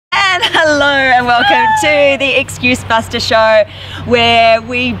Hello and welcome to the Excuse Buster Show, where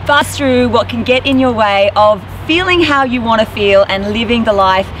we bust through what can get in your way of feeling how you want to feel and living the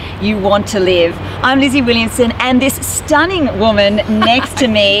life you want to live. I'm Lizzie Williamson, and this stunning woman next to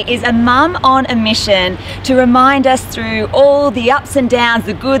me is a mum on a mission to remind us through all the ups and downs,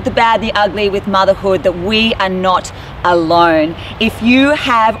 the good, the bad, the ugly with motherhood, that we are not alone. If you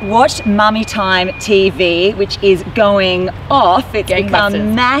have watched Mummy Time TV, which is going off, it's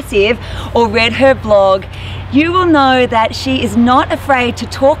become massive, or read her blog, you will know that she is not afraid to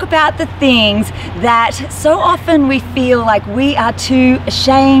talk about the things that so often we feel like we are too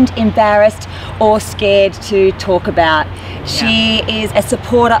ashamed, embarrassed, or scared to talk about. Yeah. She is a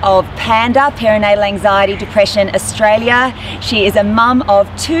supporter of PANDA, Perinatal Anxiety Depression Australia. She is a mum of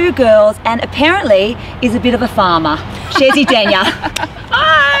 2 girls and apparently is a bit of a farmer. Chezzi Denyer.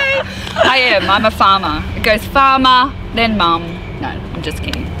 Hi! I am. I'm a farmer. It goes farmer, then mum. No, I'm just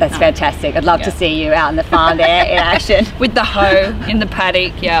kidding. That's fantastic. I'd love to see you out in the farm there in action. With the hoe in the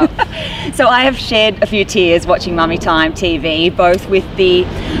paddock, yeah. So I have shed a few tears watching Mummy Time TV, both with the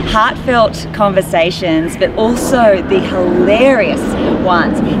heartfelt conversations but also the hilarious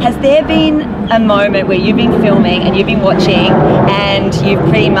ones. Has there been a moment where you've been filming and you've been watching and you've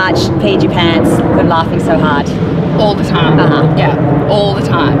pretty much peed your pants from laughing so hard? All the time. Yeah, all the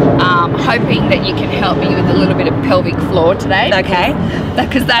time. Hoping that you can help me with a little bit of pelvic floor today. Okay.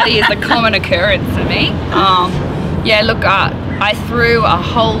 Because that is a common occurrence for me. Yeah, look, I threw a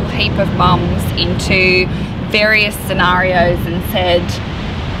whole heap of mums into various scenarios and said,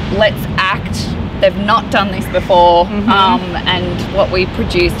 let's act. They've not done this before. And what we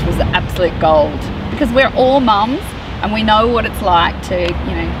produced was absolute gold. Because we're all mums and we know what it's like to, you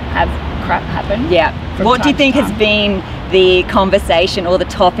know, have crap happen. Yeah. What do you think has been the conversation or the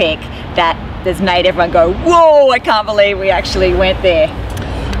topic that has made everyone go, whoa, I can't believe we actually went there?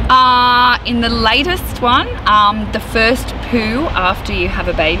 In the latest one, the first poo after you have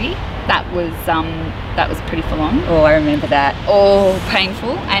a baby, that was pretty full on. Oh, I remember that. Oh,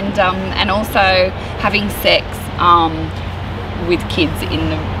 painful. And also having sex with kids in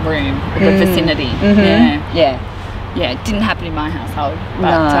the room, the vicinity. Yeah, it didn't happen in my household.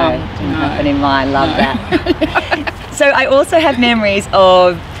 But, didn't happen in mine. Love that. So I also have memories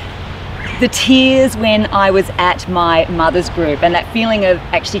of the tears when I was at my mother's group, and that feeling of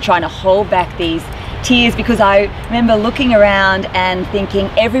actually trying to hold back these tears, because I remember looking around and thinking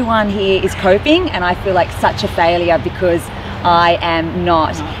everyone here is coping and I feel like such a failure because I am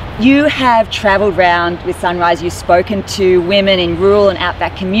not. You have travelled around with Sunrise, you've spoken to women in rural and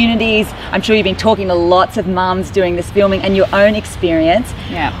outback communities. I'm sure you've been talking to lots of mums doing this filming and your own experience.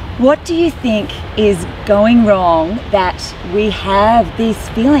 Yeah. What do you think is going wrong that we have these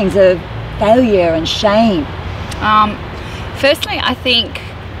feelings of failure and shame? Firstly, I think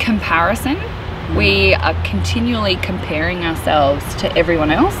comparison. We are continually comparing ourselves to everyone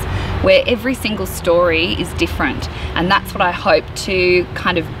else, where every single story is different, and that's what I hope to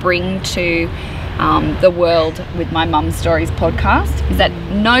kind of bring to the world with my Mum Stories podcast, is that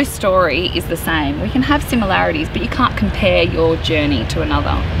no story is the same. We can have similarities, but you can't compare your journey to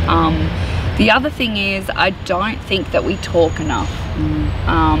another. The other thing is, I don't think that we talk enough.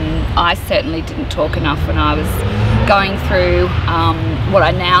 I certainly didn't talk enough when I was going through what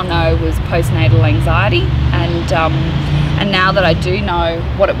I now know was postnatal anxiety, and now that I do know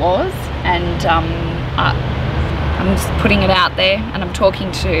what it was, and I'm just putting it out there, and I'm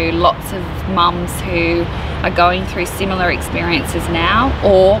talking to lots of mums who are going through similar experiences now,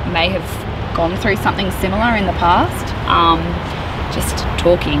 or may have gone through something similar in the past. Just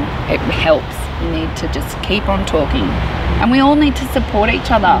talking, it helps. You need to just keep on talking, and we all need to support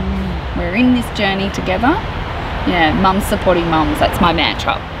each other. We're in this journey together. Yeah, mums supporting mums, that's my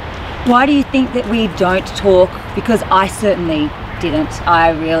mantra. Why do you think that we don't talk? Because I certainly didn't. I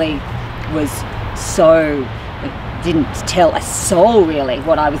really was didn't tell a soul really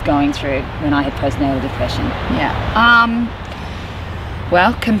what I was going through when I had postnatal depression. Yeah.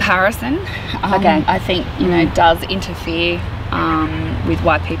 Well, comparison, I think, you know, does interfere with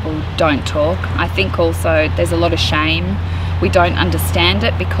why people don't talk. I think also there's a lot of shame. We don't understand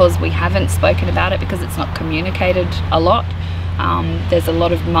it because we haven't spoken about it, because it's not communicated a lot. There's a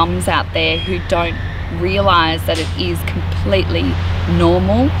lot of mums out there who don't realise that it is completely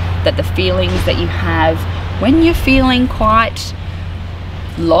normal, that the feelings that you have when you're feeling quite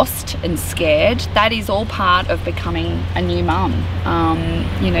lost and scared, that is all part of becoming a new mum.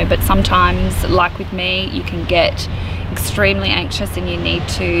 You know, but sometimes, like with me, you can get extremely anxious and you need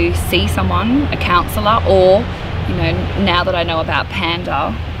to see someone, a counsellor, or, you know, now that I know about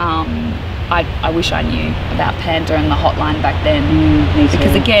PANDA, I wish I knew about PANDA and the hotline back then.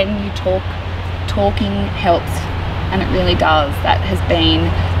 Because again, talking helps, and it really does. That has been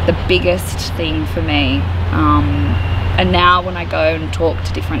the biggest thing for me. And now when I go and talk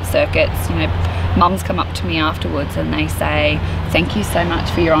to different circuits, you know, mums come up to me afterwards and they say, thank you so much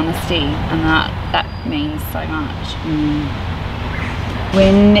for your honesty, and that means so much.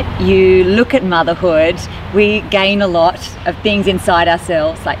 When you look at motherhood, we gain a lot of things inside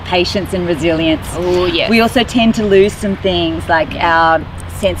ourselves, like patience and resilience. Oh, yes. We also tend to lose some things, like our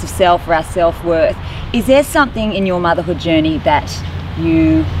sense of self or our self-worth. Is there something in your motherhood journey that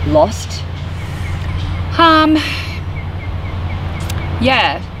you lost?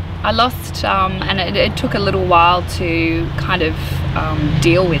 Yeah, I lost, and it took a little while to kind of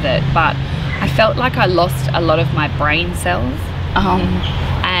deal with it, but I felt like I lost a lot of my brain cells.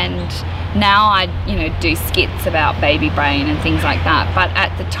 And now I, you know, do skits about baby brain and things like that. But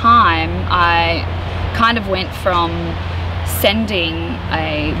at the time, I kind of went from sending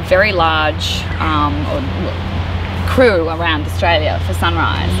a very large crew around Australia for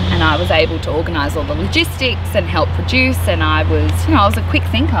Sunrise, and I was able to organise all the logistics and help produce, and I was, you know, I was a quick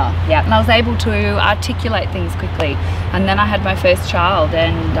thinker. Yeah. And I was able to articulate things quickly. And then I had my first child,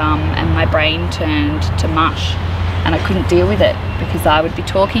 and my brain turned to mush. And I couldn't deal with it because I would be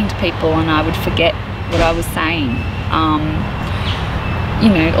talking to people and I would forget what I was saying. You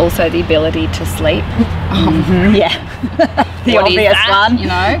know, also the ability to sleep. Yeah, the obvious one. You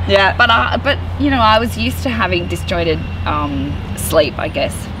know. Yeah. But you know, I was used to having disjointed sleep, I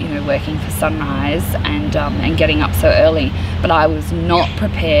guess. You know, working for Sunrise and getting up so early. But I was not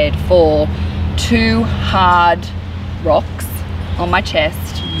prepared for 2 hard rocks on my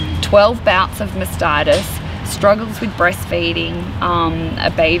chest, 12 bouts of mastitis, struggles with breastfeeding,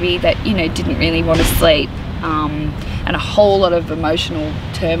 a baby that, you know, didn't really want to sleep, and a whole lot of emotional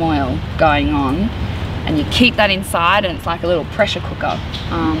turmoil going on, and you keep that inside and it's like a little pressure cooker.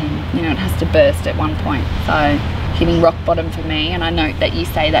 You know, it has to burst at one point. So hitting rock bottom for me, and I note that you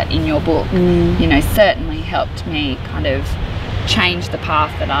say that in your book, you know, certainly helped me kind of change the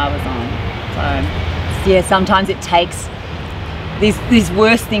path that I was on. So yeah, sometimes it takes these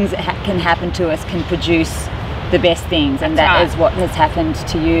worst things that can happen to us can produce the best things, and that is what has happened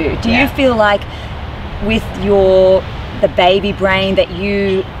to you. Do you feel like with the baby brain that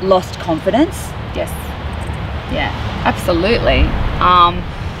you lost confidence? Yes. Yeah, absolutely.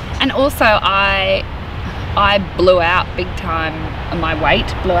 And also I blew out big time. My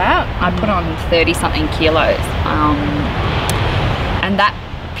weight blew out. I put on 30 something kilos, and that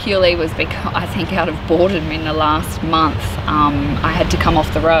purely was because, I think, out of boredom in the last month. I had to come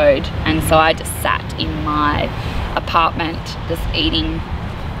off the road, and so I just sat in my apartment just eating,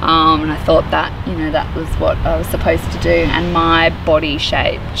 and I thought that, you know, that was what I was supposed to do, and my body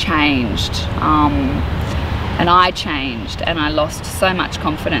shape changed, and I changed, and I lost so much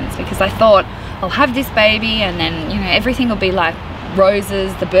confidence because I thought, I'll have this baby and then, you know, everything will be like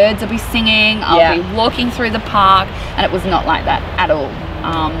roses, the birds will be singing, I'll be walking through the park, and it was not like that at all.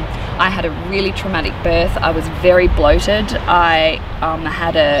 I had a really traumatic birth. I was very bloated. I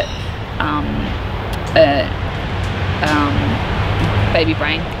had a baby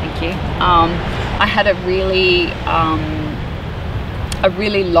brain, thank you. I had a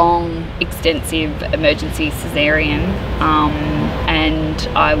really long, extensive emergency cesarean, and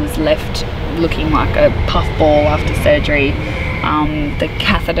I was left looking like a puffball after surgery. The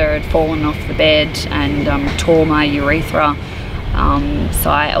catheter had fallen off the bed and tore my urethra. So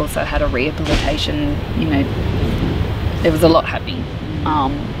I also had a rehabilitation, you know, there was a lot happening.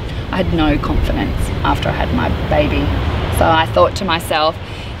 I had no confidence after I had my baby. So I thought to myself,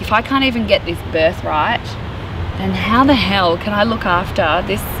 if I can't even get this birth right, then how the hell can I look after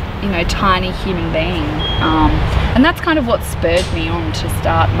this, you know, tiny human being? And that's kind of what spurred me on to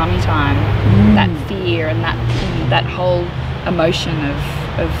start Mummy Time. That fear and that, you know, that whole emotion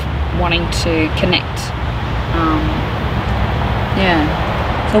of wanting to connect.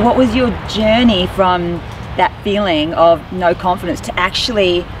 Yeah. So what was your journey from that feeling of no confidence to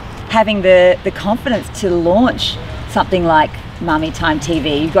actually having the confidence to launch something like Mummy Time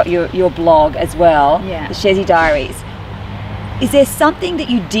TV? You've got your blog as well, the Chezzi Diaries. Is there something that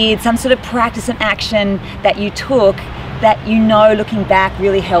you did, some sort of practice and action that you took that, you know, looking back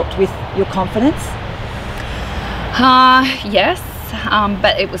really helped with your confidence? Yes.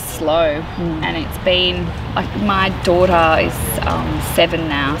 but it was slow, and it's been like, my daughter is 7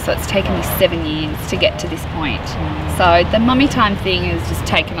 now, so it's taken me 7 years to get to this point. So the mummy time thing has just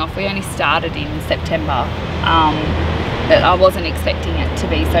taken off. We only started in September, but I wasn't expecting it to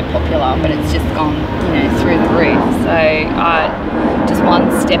be so popular, but it's just gone, you know, through the roof. So just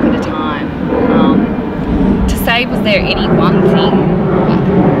one step at a time. To say, was there any one thing?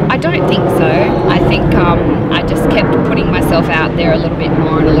 I don't think so. I think I just kept putting myself out there a little bit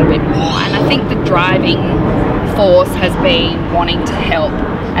more and a little bit more, and I think the driving force has been wanting to help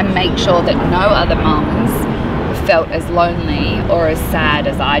and make sure that no other mums felt as lonely or as sad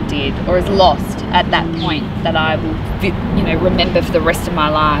as I did, or as lost at that point, that I will, you know, remember for the rest of my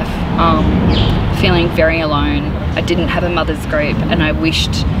life. Feeling very alone. I didn't have a mother's group, and I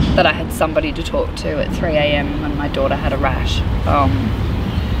wished that I had somebody to talk to at 3 a.m. when my daughter had a rash.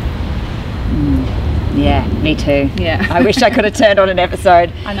 Yeah, me too. Yeah. I wish I could have turned on an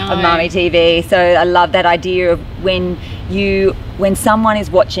episode I know. of Mummy TV. So I love that idea of when someone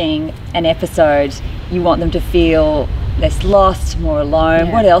is watching an episode, you want them to feel less lost, more alone.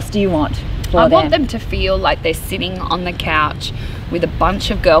 Yeah. What else do you want for I them? want them to feel like they're sitting on the couch with a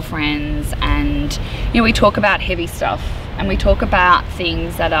bunch of girlfriends, and you know, we talk about heavy stuff, and we talk about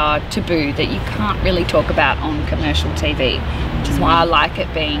things that are taboo that you can't really talk about on commercial TV, which is why I like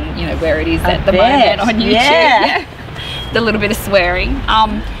it being, you know, where it is at the moment on YouTube. Yeah. The little bit of swearing.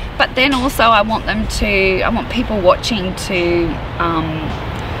 But then also I want people watching to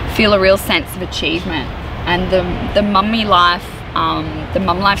feel a real sense of achievement, and the mummy life, the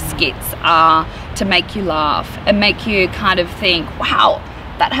mum life skits are to make you laugh and make you kind of think, wow,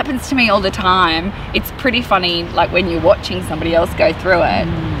 that happens to me all the time. It's pretty funny, like when you're watching somebody else go through it,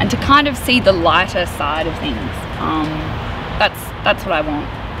 and to kind of see the lighter side of things. That's what I want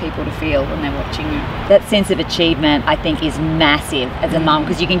people to feel when they're watching it. That sense of achievement, I think, is massive as a mum,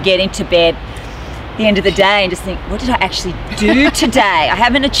 because you can get into bed at the end of the day and just think, what did I actually do today? I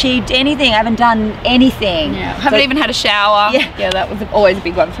haven't achieved anything. I haven't done anything. Yeah, haven't even had a shower. Yeah, that was always a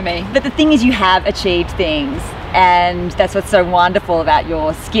big one for me. But the thing is, you have achieved things, and that's what's so wonderful about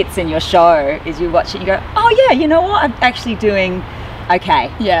your skits and your show, is you watch it and you go, oh yeah, you know what, I'm actually doing okay.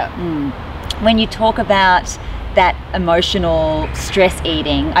 Yeah. When you talk about that emotional stress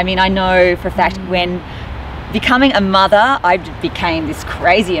eating, I mean, I know for a fact when becoming a mother, I became this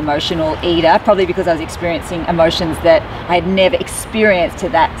crazy emotional eater, probably because I was experiencing emotions that I had never experienced to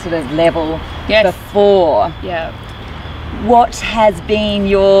that sort of level before. Yeah. What has been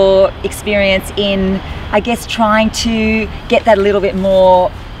your experience in, I guess, trying to get that a little bit more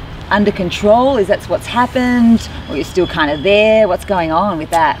under control? Is that what's happened, or you're still kind of there? What's going on with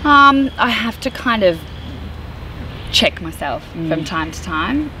that? I have to kind of check myself from time to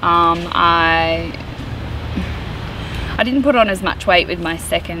time. I didn't put on as much weight with my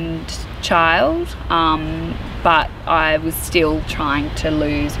second child, but I was still trying to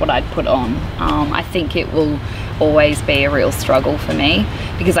lose what I'd put on. I think it will always be a real struggle for me,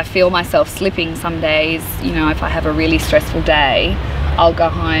 because I feel myself slipping some days. You know, if I have a really stressful day, I'll go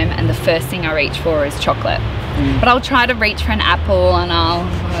home and the first thing I reach for is chocolate. But I'll try to reach for an apple, and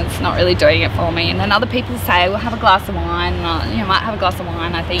it's not really doing it for me. And then other people say, well, have a glass of wine. And I might have a glass of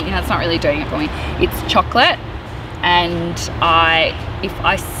wine. I think, it's not really doing it for me. It's chocolate. And if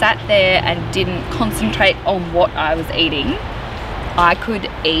I sat there and didn't concentrate on what I was eating, I could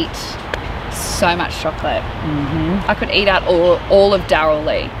eat so much chocolate. I could eat out all of Darrell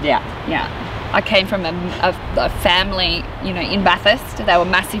Lee. Yeah. I came from a family, in Bathurst. They were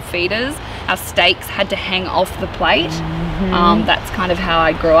massive feeders. Our steaks had to hang off the plate. That's kind of how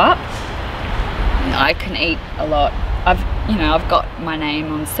I grew up. I can eat a lot. I've got my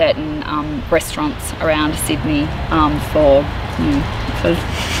name on certain restaurants around Sydney for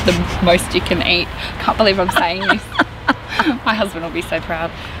the most you can eat. Can't believe I'm saying this. My husband will be so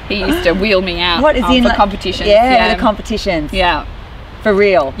proud. He used to wheel me out for competitions. Yeah, the competitions. Yeah. For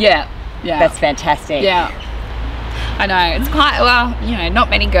real. Yeah. That's fantastic. Yeah. I know, it's quite, not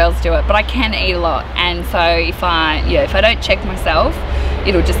many girls do it, but I can eat a lot. And so if I don't check myself,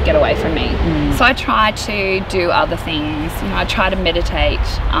 it'll just get away from me. So I try to do other things. I try to meditate.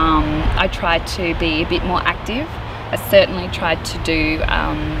 I try to be a bit more active. I certainly tried to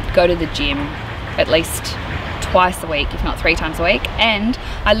go to the gym at least twice a week, if not 3 times a week. And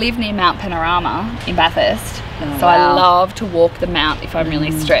I live near Mount Panorama in Bathurst. So I love to walk the mount if I'm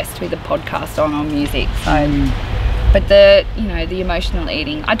really stressed with a podcast on or music. So, but the emotional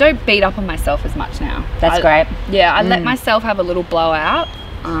eating, I don't beat up on myself as much now. That's great. Yeah, I let myself have a little blowout.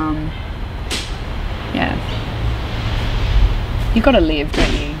 Yeah. You got to live,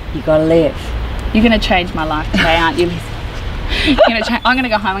 don't you? You got to live. You're going to change my life today, aren't you, Liz? I'm going to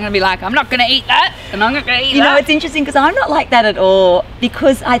go home, I'm going to be like, I'm not going to eat that, and I'm not going to eat that. You know, it's interesting because I'm not like that at all,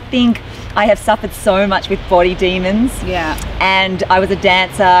 because I think I have suffered so much with body demons. Yeah. And I was a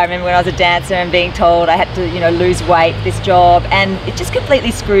dancer. I remember when I was a dancer and being told I had to, you know, lose weight for this job, and it just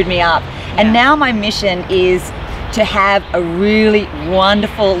completely screwed me up. Yeah. And now my mission is to have a really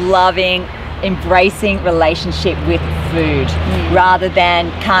wonderful, loving, embracing relationship with food, rather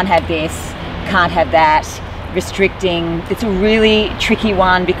than can't have this, can't have that, restricting. It's a really tricky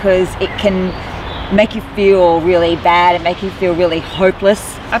one because it can make you feel really bad and make you feel really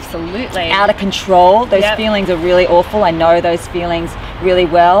hopeless. Absolutely. Out of control. Those feelings are really awful. I know those feelings really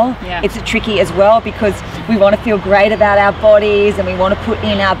well. Yeah. It's tricky as well because we want to feel great about our bodies, and we want to put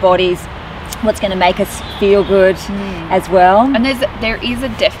in our bodies what's going to make us feel good as well. And there is a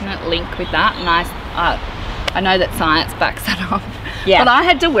definite link with that, and I know that science backs that up. Yeah. But I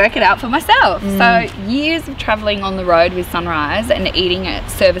had to work it out for myself. So years of traveling on the road with Sunrise and eating at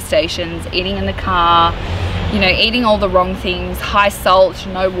service stations, eating in the car, you know, eating all the wrong things, high salt,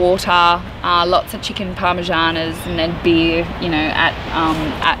 no water, lots of chicken parmesanas, and then beer, you know,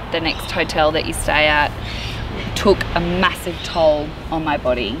 at the next hotel that you stay at, took a massive toll on my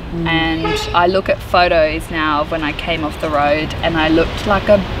body. And I look at photos now of when I came off the road, and I looked like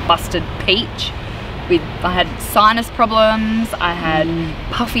a busted peach. I had sinus problems, I had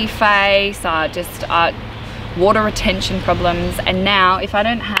puffy face, water retention problems, and now if I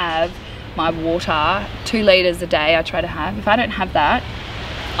don't have my water, 2 litres a day I try to have, if I don't have that,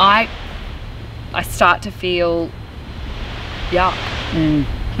 I start to feel yuck. And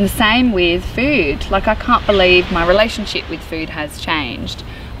the same with food. Like, I can't believe my relationship with food has changed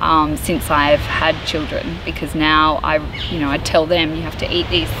since I've had children, because now I tell them you have to eat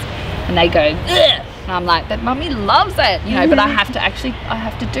this, and they go, ugh! And I'm like, but mummy loves it, you know, but I have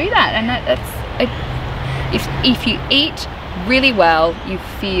to do that. And if you eat really well, you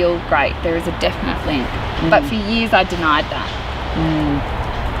feel great. There is a definite link. But for years I denied that.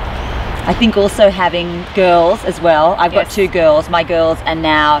 I think also having girls as well. I've got 2 girls. My girls are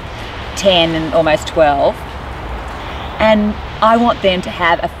now 10 and almost 12. And I want them to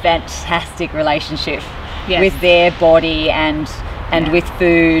have a fantastic relationship with their body and with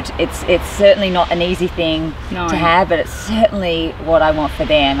food. It's certainly not an easy thing to have, but it's certainly what I want for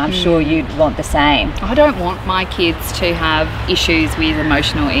them. I'm sure you'd want the same. I don't want my kids to have issues with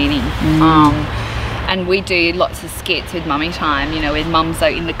emotional eating. And we do lots of skits with Mummy Time, you know, with mums are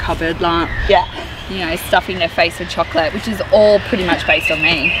in the cupboard, like, you know, stuffing their face with chocolate, which is all pretty much based on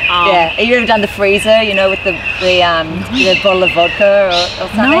me. Have you ever done the freezer, you know, with the bottle of vodka or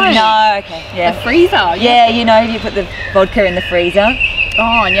something? No, okay. Yeah. The freezer? Yeah, you know, you put the vodka in the freezer.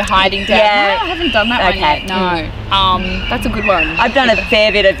 Oh, and you're hiding down. Yeah. No, I haven't done that one yet. No. That's a good one. I've done a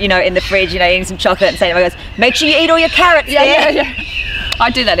fair bit of, you know, in the fridge, you know, eating some chocolate and saying, goes, make sure you eat all your carrots there. I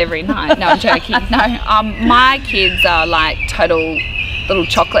do that every night. No, I'm joking. No, my kids are like total little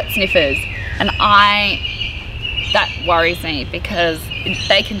chocolate sniffers, and that worries me, because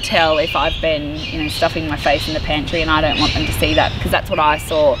they can tell if I've been, you know, stuffing my face in the pantry, and I don't want them to see that, because that's what I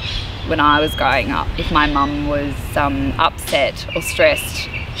saw when I was growing up. If my mum was upset or stressed,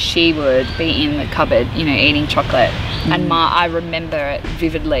 she would be in the cupboard, you know, eating chocolate, and I remember it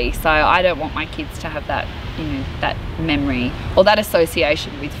vividly. So I don't want my kids to have that, you know, that memory or that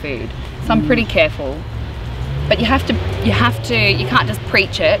association with food. So I'm pretty careful. But you can't just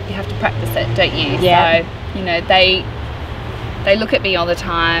preach it, you have to practice it, don't you? Yeah. So, you know, they look at me all the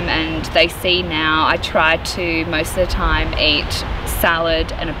time, and they see now I try to most of the time eat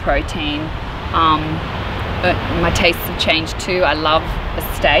salad and a protein. But my tastes have changed too. I love a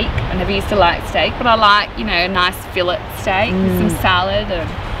steak. I never used to like steak, but I like, you know, a nice fillet steak with some salad, and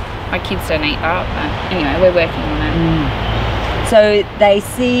my kids don't eat that, but anyway, we're working on it. So they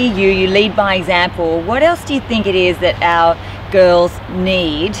see you lead by example. What else do you think it is that our girls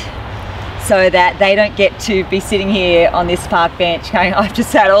need so that they don't get to be sitting here on this park bench going, I've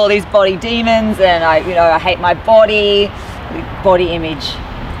just had all these body demons, and I hate my body image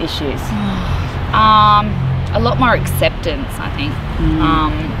issues? A lot more acceptance, I think.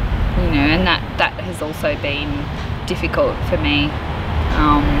 You know, and that has also been difficult for me.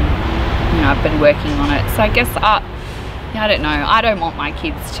 You know, I've been working on it. So I guess I don't know. I don't want my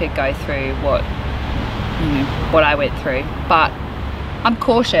kids to go through what I went through, but I'm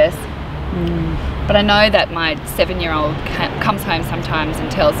cautious. But I know that my 7-year-old comes home sometimes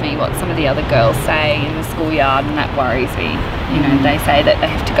and tells me what some of the other girls say in the schoolyard, and that worries me. You know, they say that they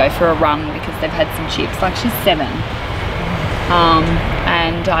have to go for a run because they've had some chips. Like, she's 7.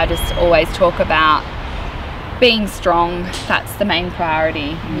 And I just always talk about being strong. That's the main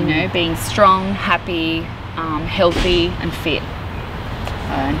priority, you know, being strong, happy, healthy and fit.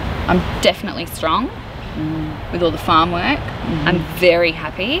 I'm definitely strong with all the farm work. I'm very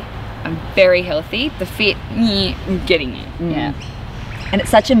happy. I'm very healthy. The fit, I'm getting it. Yeah. And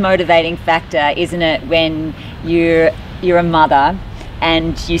it's such a motivating factor, isn't it, when you're a mother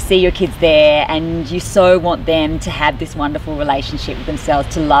and you see your kids there and you so want them to have this wonderful relationship with themselves,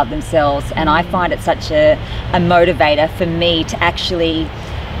 to love themselves. And I find it such a motivator for me to actually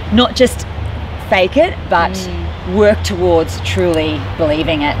not just fake it, but work towards truly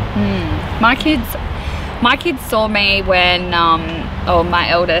believing it. My kids saw me when, my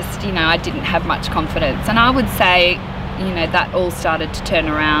eldest, you know, I didn't have much confidence. And I would say, you know, that all started to turn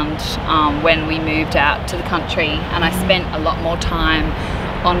around when we moved out to the country, and I spent a lot more time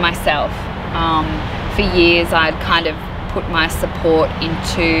on myself. For years I'd kind of put my support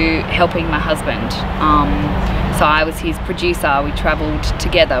into helping my husband. So I was his producer, we travelled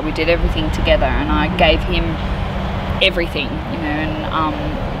together, we did everything together, and I gave him everything, you know,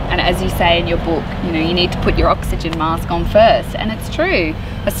 and as you say in your book, you know, you need to put your oxygen mask on first, and it's true.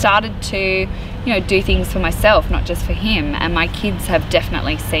 I started to, you know, do things for myself, not just for him, and my kids have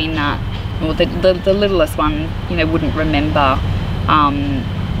definitely seen that. Well, the littlest one, you know, wouldn't remember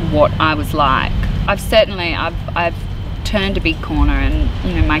what I was like. I've turned a big corner, and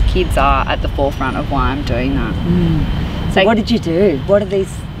you know, my kids are at the forefront of why I'm doing that. So what did you do? What are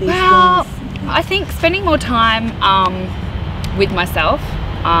these things? I think spending more time with myself,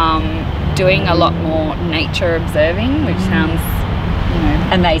 doing a lot more nature observing, which sounds, you know,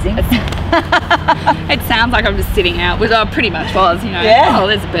 amazing. It sounds like I'm just sitting out, which I pretty much was, you know. Yeah. Oh,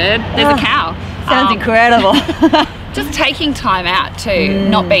 there's a bird, there's a cow. Sounds incredible. Just taking time out too,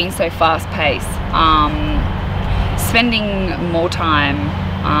 not being so fast paced. Spending more time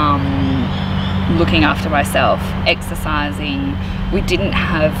looking after myself, exercising. We didn't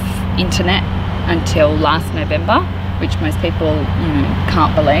have internet until last November, which most people, you know,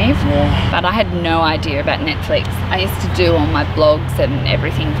 can't believe. But I had no idea about Netflix. I used to do all my blogs and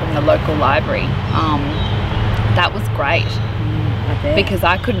everything from the local library. That was great because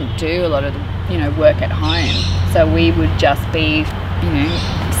I couldn't do a lot of the, you know, work at home. So we would just be, you know,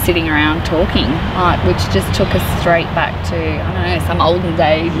 sitting around talking, which just took us straight back to, I don't know, some olden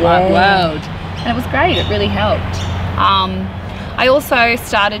days world. And it was great, it really helped. I also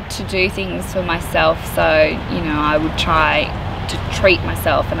started to do things for myself, so, you know, I would try to treat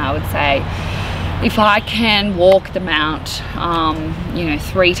myself, and I would say, if I can walk the Mount, you know,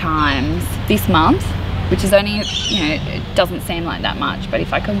 3 times this month, which is only, you know, it doesn't seem like that much, but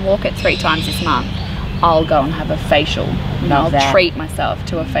if I can walk it 3 times this month, I'll go and have a facial. You know, I'll treat myself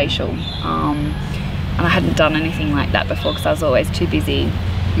to a facial. And I hadn't done anything like that before because I was always too busy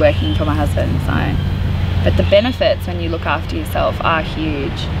working for my husband. So, but the benefits when you look after yourself are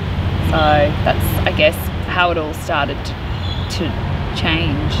huge. So that's, I guess, how it all started to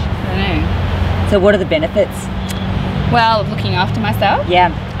change. I don't know. So what are the benefits? Well, looking after myself.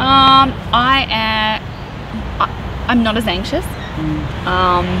 Yeah. I'm not as anxious.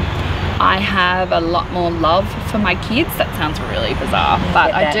 I have a lot more love for my kids. That sounds really bizarre,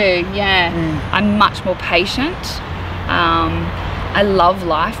 but I do, yeah. I'm much more patient. I love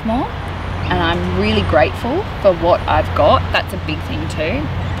life more, and I'm really grateful for what I've got. That's a big thing too.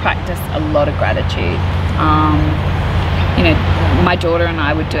 Practice a lot of gratitude. You know, my daughter and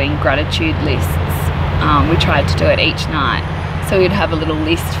I were doing gratitude lists. We tried to do it each night. So we'd have a little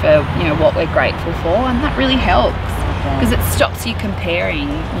list for, you know, what we're grateful for, and that really helps because it stops you comparing,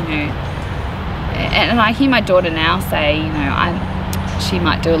 you know. And I hear my daughter now say, you know, she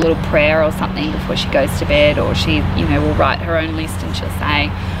might do a little prayer or something before she goes to bed, or she, you know, will write her own list and she'll say,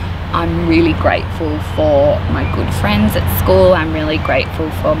 I'm really grateful for my good friends at school. I'm really grateful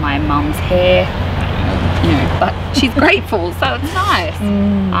for my mum's hair, you know, but she's grateful, so it's nice.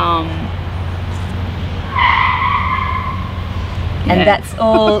 And that's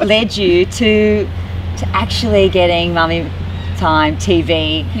all led you to actually getting Mummy Time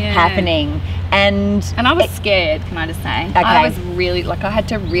TV happening. And I was scared, can I just say? Okay. I was really, like, I had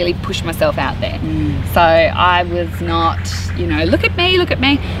to really push myself out there. So I was not, you know, look at me, look at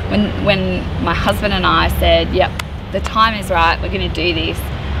me. When my husband and I said, yep, the time is right, we're going to do this,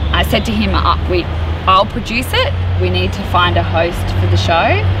 I said to him, I'll produce it. We need to find a host for the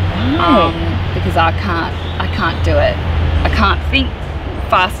show because I can't do it. I can't think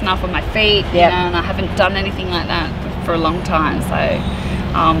fast enough on my feet, you know, and I haven't done anything like that for a long time. So,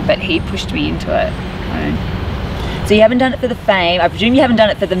 but he pushed me into it. So you haven't done it for the fame. I presume you haven't done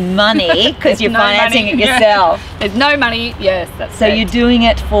it for the money because you're financing it yourself. There's no money. Yes, that's so you're doing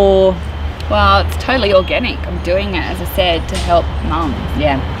it for. Well, it's totally organic. I'm doing it, as I said, to help mums.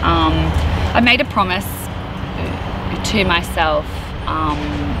 Yeah. I made a promise to myself,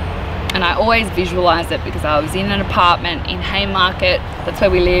 and I always visualize it because I was in an apartment in Haymarket. That's where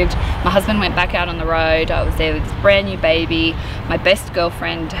we lived. My husband went back out on the road. I was there with this brand new baby. My best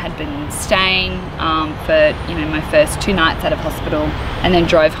girlfriend had been staying for my first 2 nights out of hospital, and then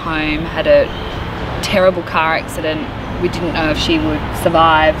drove home, had a terrible car accident. We didn't know if she would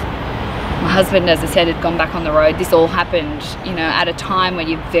survive. My husband, as I said, had gone back on the road. This all happened, at a time when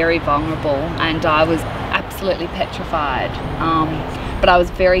you're very vulnerable, and I was absolutely petrified. But I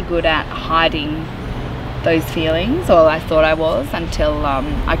was very good at hiding those feelings, or I thought I was, until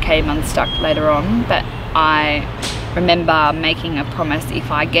I came unstuck later on. But I remember making a promise: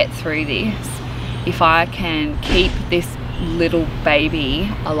 if I get through this, if I can keep this little baby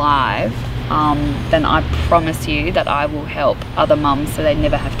alive, then I promise you that I will help other mums so they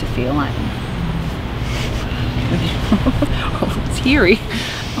never have to feel like me. Oh, it's teary.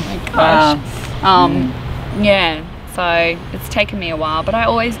 Oh my gosh. Wow. Yeah, so it's taken me a while, but I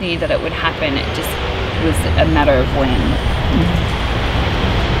always knew that it would happen. It just was a matter of when.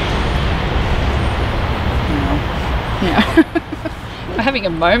 Yeah. We're having a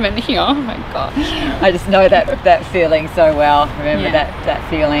moment here. Oh my gosh. I just know that feeling so well. Remember that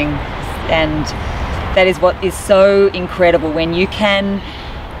feeling. And that is what is so incredible, when you can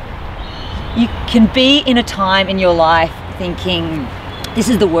be in a time in your life thinking, this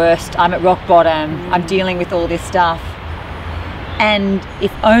is the worst, I'm at rock bottom, I'm dealing with all this stuff, and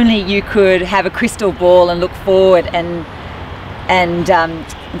if only you could have a crystal ball and look forward and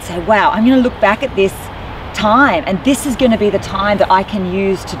say, wow, I'm going to look back at this time, and this is going to be the time that I can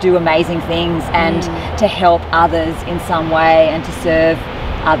use to do amazing things and to help others in some way and to serve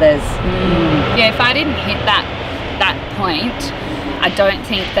others. Yeah, if I didn't hit that point, I don't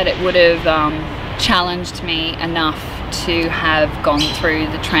think that it would have challenged me enough to have gone through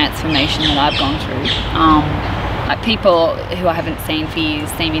the transformation that I've gone through. Like, people who I haven't seen for years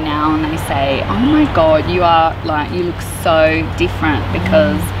see me now and they say, oh my God, you look so different,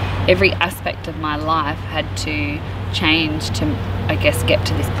 because every aspect of my life had to change to, I guess, get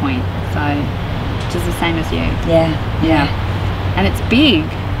to this point. So, just the same as you. Yeah. And it's big.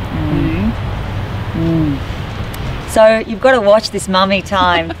 So you've got to watch this Mummy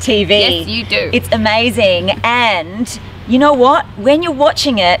Time TV. Yes, you do. It's amazing. And you know what? When you're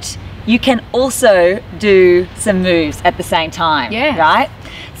watching it, you can also do some moves at the same time. Yeah. Right?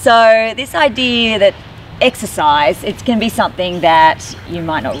 So this idea that exercise, it can be something that you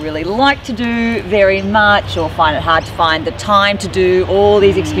might not really like to do very much, or find it hard to find the time to do, all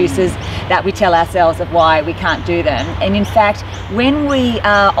these excuses that we tell ourselves of why we can't do them. And in fact, when we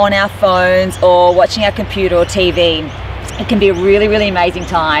are on our phones or watching our computer or TV, it can be a really, really amazing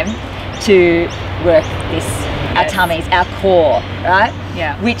time to work our tummies, our core, right?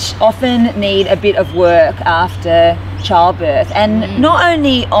 Yeah. Which often need a bit of work after childbirth, and not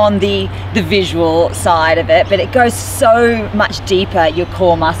only on the visual side of it, but it goes so much deeper, your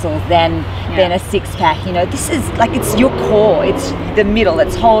core muscles, than a six-pack. This is like, it's your core, it's the middle,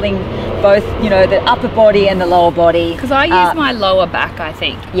 it's holding both, the upper body and the lower body. Because I use my lower back, I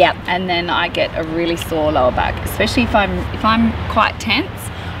think. Yeah. And then I get a really sore lower back, especially if I'm quite tense.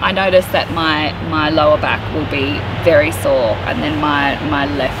 I notice that my lower back will be very sore, and then my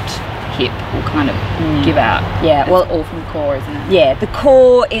left hip will kind of give out. Yeah, well, all from core, isn't it? Yeah,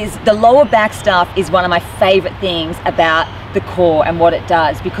 the lower back stuff is one of my favorite things about the core and what it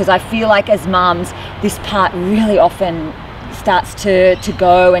does, because I feel like as mums, this part really often starts to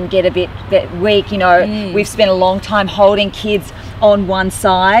go and get a bit weak. We've spent a long time holding kids on one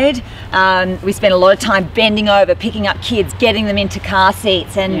side. We spend a lot of time bending over, picking up kids, getting them into car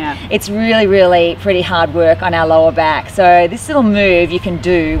seats, and it's really, really pretty hard work on our lower back. So this little move you can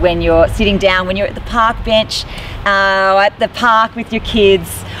do when you're sitting down, when you're at the park bench, at the park with your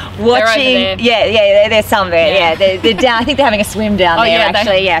kids, watching. Yeah, they're somewhere. Yeah, they're down. I think they're having a swim down there.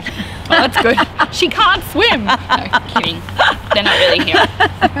 Actually, Oh, that's good. She can't swim. No, kidding. They're not really here.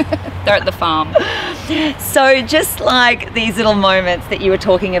 They're at the farm. So just like these little moments that you were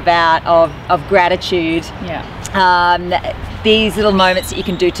talking about of gratitude, these little moments that you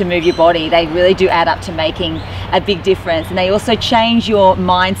can do to move your body, they really do add up to making a big difference. And they also change your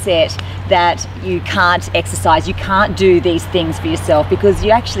mindset that you can't exercise, you can't do these things for yourself, because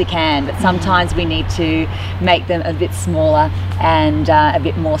you actually can, but sometimes we need to make them a bit smaller and a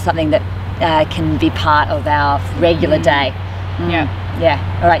bit more something that can be part of our regular day.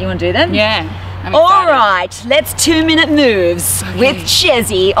 Yeah. All right, you want to do them? Yeah. All right, let's 2-minute moves with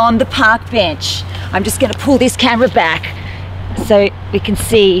Chezzi on the park bench. I'm just going to pull this camera back so we can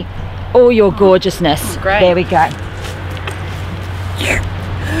see all your gorgeousness. Great. There we go.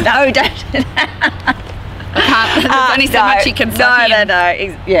 No, don't. I There's only so much you can suck in.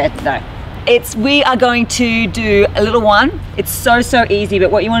 No. We are going to do a little one. It's so easy,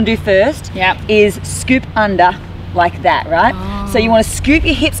 but what you want to do first is scoop under like that, right? So you want to scoop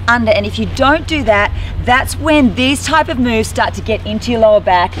your hips under, and if you don't do that, that's when these type of moves start to get into your lower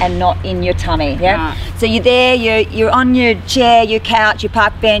back and not in your tummy. So you're there, you're on your chair, your couch, your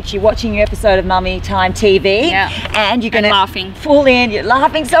park bench, you're watching your episode of Mummy Time TV, and you're gonna laughing. Fall in, you're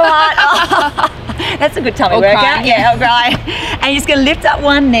laughing so hard. That's a good tummy workout. I'll cry. And you're just gonna lift up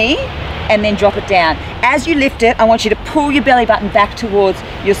one knee and then drop it down. As you lift it, I want you to pull your belly button back towards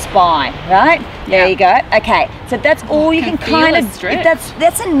your spine, right? There you go. Okay, so that's all you can kind of, if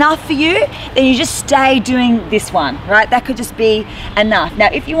that's enough for you, then you just stay doing this one, right? That could just be enough. Now,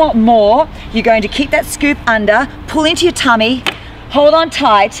 if you want more, you're going to keep that scoop under, pull into your tummy, hold on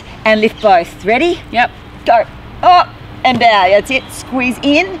tight, and lift both. Ready? Yep. Go. Up and down. That's it. Squeeze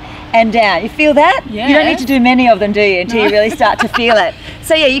in and down. You feel that? Yeah. You don't need to do many of them, do you, until you really start to feel it.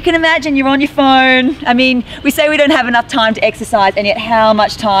 So yeah, you can imagine you're on your phone. I mean, we say we don't have enough time to exercise, and yet how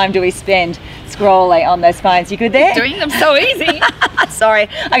much time do we spend scrolling on those phones? You good there? Doing them so easy. Sorry,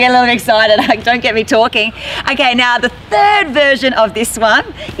 I get a little excited. Don't get me talking. Okay, now the third version of this one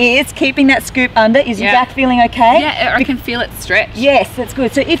is keeping that scoop under. Is your back feeling okay? Yeah, I can feel it stretch. Yes, that's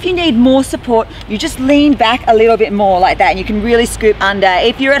good. So if you need more support, you just lean back a little bit more like that, and you can really scoop under.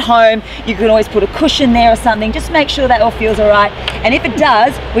 If you're at home, you can always put a cushion there or something. Just make sure that all feels all right. And if it does,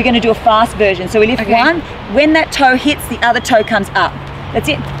 we're going to do a fast version. So we lift one. When that toe hits, the other toe comes up. That's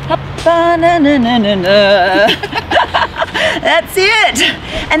it. That's it.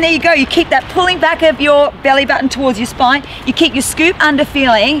 And there you go. You keep that pulling back of your belly button towards your spine. You keep your scoop under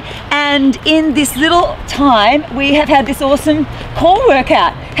feeling. And in this little time, we have had this awesome core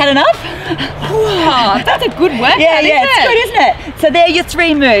workout. Had enough? Wow, that's a good workout, it's good, isn't it? So there are your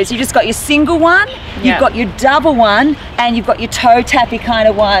three moves. You just got your single one, you've got your double one, and you've got your toe tappy kind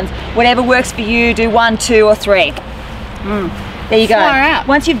of ones. Whatever works for you, do 1, 2, or 3. There you go.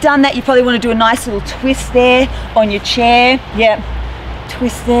 Once you've done that, you probably want to do a nice little twist there on your chair.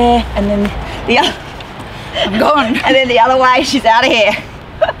 Twist there, and then the other. I'm gone. And then the other way, she's out of here.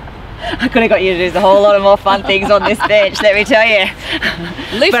 I could have got you to do a whole lot of more fun things on this bench, let me tell you.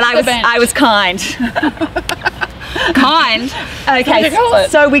 But I was kind. Kind? Okay,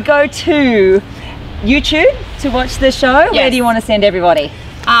 so we go to YouTube to watch the show. Where do you want to send everybody?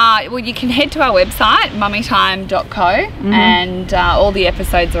 Well, you can head to our website, mummytime.co, and all the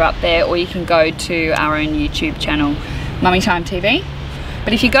episodes are up there, or you can go to our own YouTube channel, Mummy Time TV.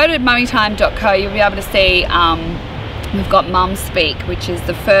 But if you go to mummytime.co, you'll be able to see we've got Mum Speak, which is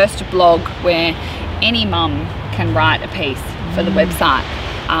the first blog where any mum can write a piece for the website,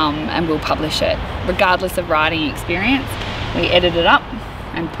 and we'll publish it, regardless of writing experience. We edit it up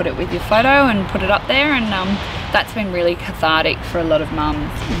and put it with your photo and put it up there, and that's been really cathartic for a lot of mums.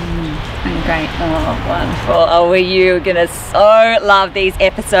 And great. Oh, wonderful. Oh, you're gonna so love these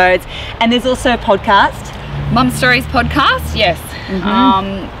episodes. And there's also a podcast. Mum Stories podcast, yes.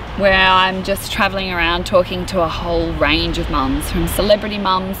 Where I'm just traveling around talking to a whole range of mums, from celebrity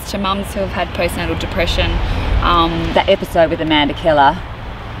mums to mums who have had postnatal depression. That episode with Amanda Keller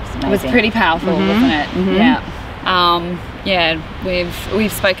was pretty powerful, wasn't it?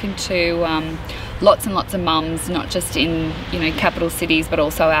 We've spoken to lots and lots of mums, not just in capital cities, but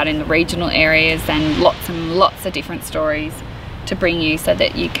also out in the regional areas, and lots of different stories to bring you, so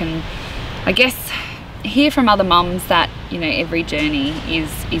that you can, I guess, hear from other mums that every journey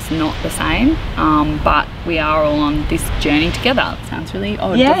is not the same, but we are all on this journey together. It sounds really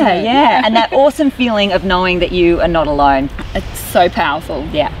odd, doesn't it? And that awesome feeling of knowing that you are not alone. It's so powerful.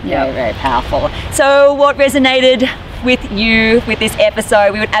 Very, very powerful. So what resonated with you with this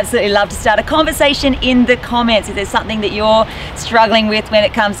episode? We would absolutely love to start a conversation in the comments. If there's something that you're struggling with when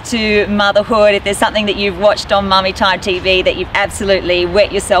it comes to motherhood, if there's something that you've watched on Mummy Time TV that you've absolutely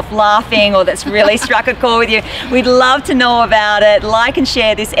wet yourself laughing, or that's really struck a chord with you, we'd love to know about it. Like and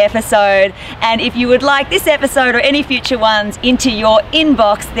share this episode, and if you would like this episode or any future ones into your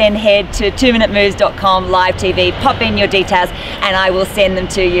inbox, then head to 2minutemoves.com live TV, pop in your details, and I will send them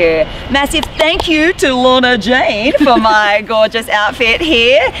to you. Massive thank you to Lorna Jane for my gorgeous outfit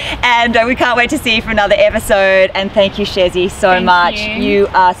here, and we can't wait to see you for another episode. And thank you, Chezzi, so much. You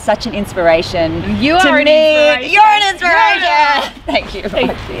are such an inspiration. You are an inspiration. You're an inspiration. Thank you.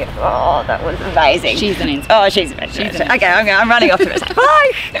 Thank you. Oh, that was amazing. She's an inspiration. Oh, she's an inspiration. Okay, I'm running off to it.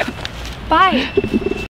 Bye. Bye.